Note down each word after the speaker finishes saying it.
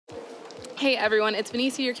Hey everyone, it's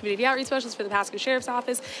Benicia, your community outreach specialist for the Pasco Sheriff's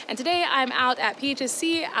Office, and today I'm out at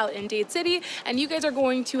PHSC out in Dade City, and you guys are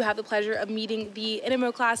going to have the pleasure of meeting the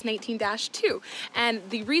NMO class 19-2. And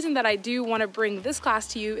the reason that I do want to bring this class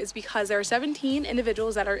to you is because there are 17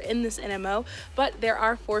 individuals that are in this NMO, but there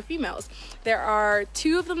are 4 females. There are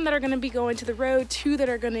 2 of them that are going to be going to the road, 2 that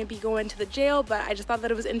are going to be going to the jail, but I just thought that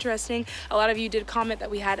it was interesting. A lot of you did comment that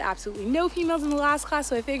we had absolutely no females in the last class,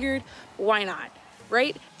 so I figured, why not?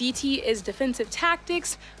 Right? DT is defensive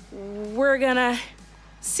tactics. We're gonna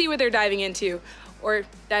see what they're diving into or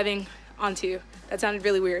diving onto. That sounded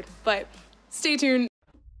really weird, but stay tuned.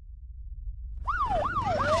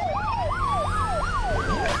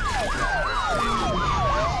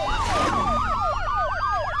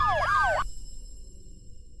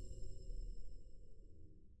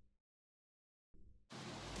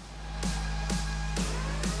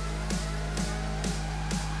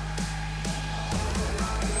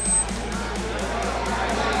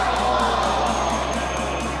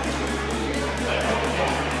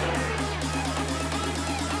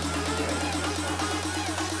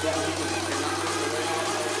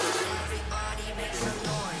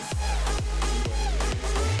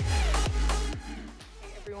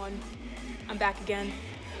 I'm back again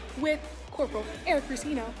with Corporal Eric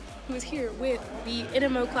Rusino, who is here with the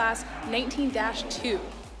NMO class 19-2.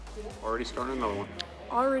 Already started another one.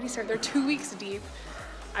 Already started. They're 2 weeks deep.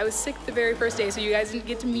 I was sick the very first day, so you guys didn't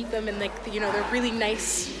get to meet them in, like, you know, they're really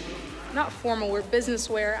nice, not formal wear, business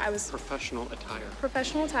wear. I was professional attire.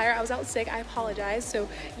 Professional attire. I was out sick. I apologize. So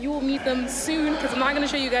you will meet them soon because I'm not going to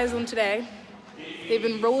show you guys them today. They've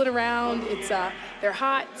been rolling around. It's they're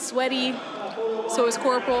hot, sweaty. So is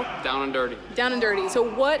Corporal. Down and dirty. Down and dirty. So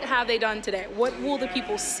what have they done today? What will the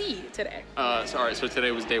people see today? All right, so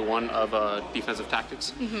today was day 1 of defensive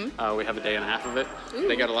tactics. Mm-hmm. We have a day and a half of it. Ooh.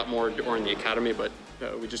 They got a lot more during the academy, but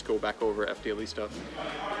we just go back over FDLE stuff.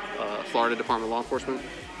 Florida Department of Law Enforcement,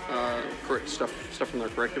 stuff from their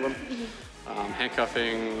curriculum. Mm-hmm.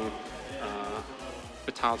 Handcuffing,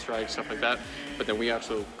 baton strikes, stuff like that. But then we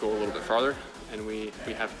actually go a little bit farther, and we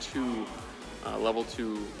have 2 level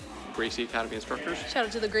 2 Gracie Academy instructors. Shout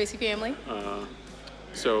out to the Gracie family.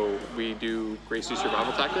 So we do Gracie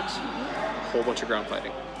survival tactics, a whole bunch of ground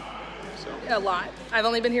fighting. So a lot. I've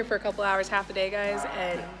only been here for a couple hours, half the day, guys,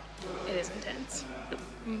 and it is intense. Yep.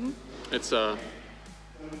 Mm-hmm. It's I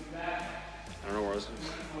don't know where I was.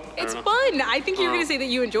 It's fun. I think you're going to say that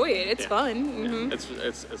you enjoy it. It's fun. Mm-hmm. Yeah.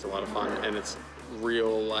 It's a lot of fun, and it's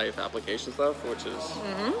real life application stuff, which is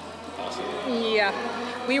awesome. Yeah.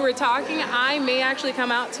 We were talking, I may actually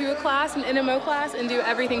come out to a class, an NMO class, and do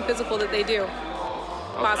everything physical that they do.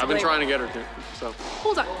 I've been trying to get her to, so.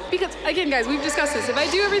 Hold on, because again, guys, we've discussed this. If I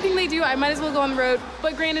do everything they do, I might as well go on the road.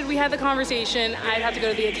 But granted, we had the conversation. I'd have to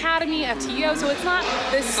go to the academy, FTO, so it's not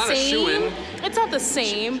the same. Not a shoo-in. It's not the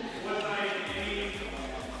same.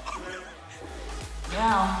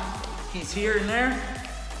 Now, he's here and there.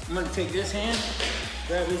 I'm gonna take this hand,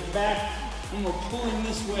 grab his back, and we're pulling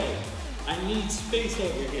this way. I need space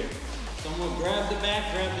over here. So I'm gonna grab the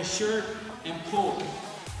back, grab the shirt, and pull.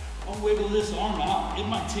 I'll wiggle this arm out. It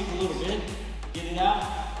might take a little bit. Get it out.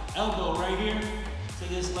 Elbow right here to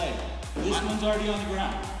this leg. This one's already on the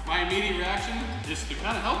ground. My immediate reaction is to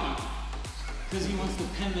kind of help him. Because he wants to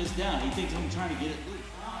pin this down. He thinks I'm trying to get it loose.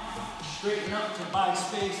 Straighten up to buy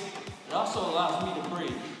space. It also allows me to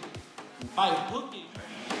breathe. By hooking.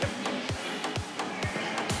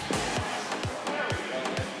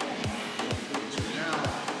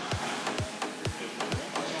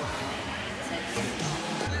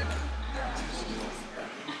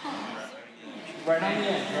 Right on the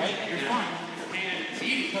edge, right? You're fine.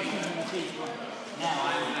 Now,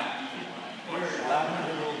 allow him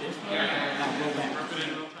to roll this way. Now go back.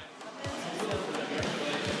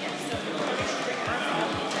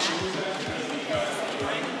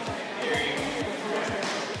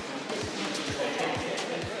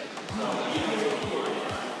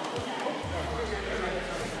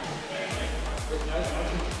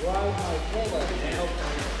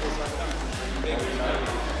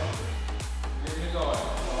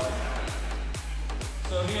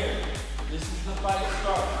 So here, this is the fight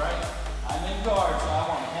start, right? I'm in guard, so I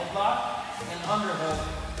want headlock and underhook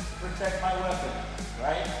to protect my weapon,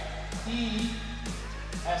 right? He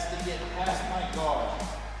has to get past my guard.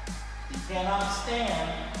 He cannot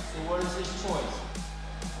stand, so what is his choice?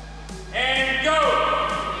 And go!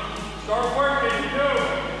 Start working, go!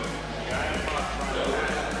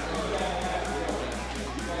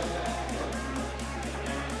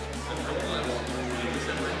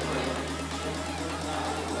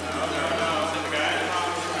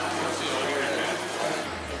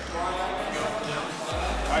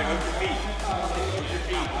 right, hook your feet. Hook your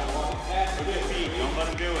feet. Hook your feet. Don't let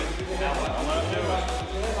him do it. Don't let him do it.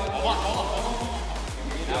 Hold on.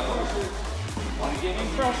 Want to give him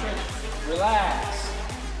pressure. Relax.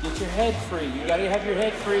 Get your head free. You got to have your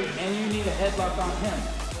head free, and you need a headlock on him.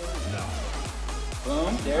 No.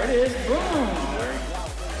 Boom. There it is. Boom.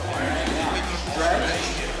 Stretch.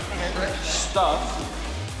 Stuff.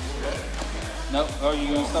 Nope. Oh, you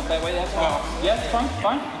going to stuff that way? That's fine. Yeah, it's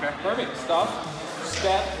fine. Okay. Perfect. Stuff.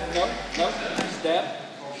 Step. Nope. Step.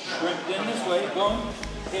 Shrimp in this way. Boom.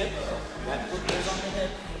 Hip. That foot goes on the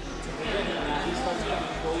hip. Now he starts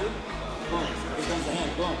coming forward. Boom. Here comes the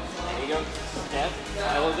hand. Boom. There you go. Step.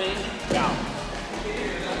 Elevate. Down.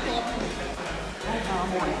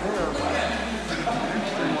 I'm already there.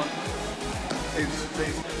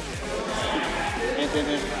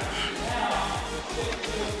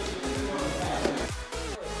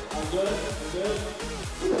 I'm good.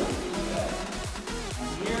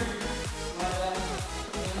 I'm here. Slide that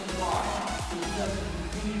in wide. He doesn't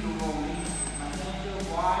continue to roll me. My hands go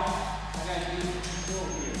wide. I got to use control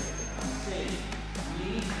here. I'm safe.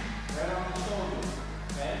 Knee right on the shoulder.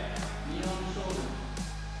 Okay? Knee on the shoulder.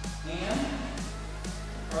 Hand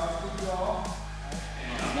across the jaw.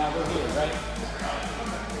 Now we're here, right?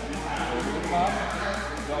 Over the top.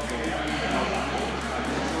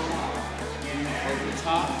 Over the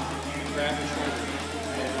top. Grab the shoulder. Over the top, grab the shoulder.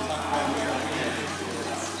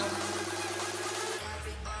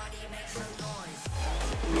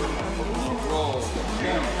 Roll.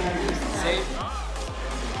 Safe.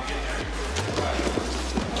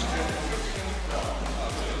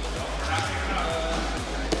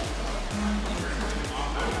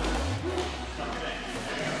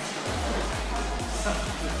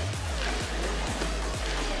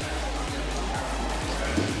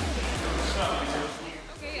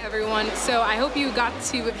 Everyone, so I hope you got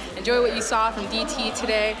to enjoy what you saw from DT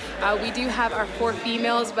today. We do have our 4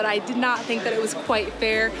 females, but I did not think that it was quite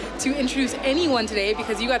fair to introduce anyone today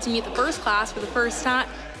because you got to meet the first class for the first time.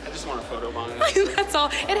 I just want a photo on it. That's all.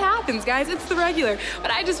 It happens, guys. It's the regular.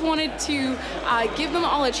 But I just wanted to give them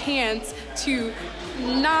all a chance to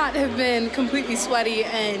not have been completely sweaty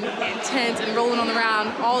and intense and rolling on the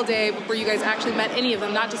ground all day before you guys actually met any of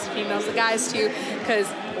them, not just the females, the guys too,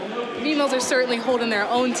 because females are certainly holding their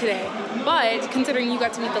own today. But considering you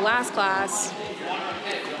got to meet the last class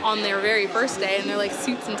on their very first day and they're like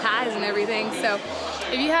suits and ties and everything, so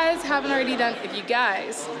if you guys haven't already done,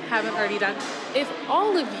 if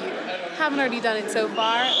all of you haven't already done it so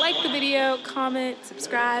far, like the video, comment,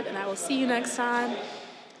 subscribe, and I will see you next time.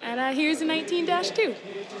 And here's a 19-2.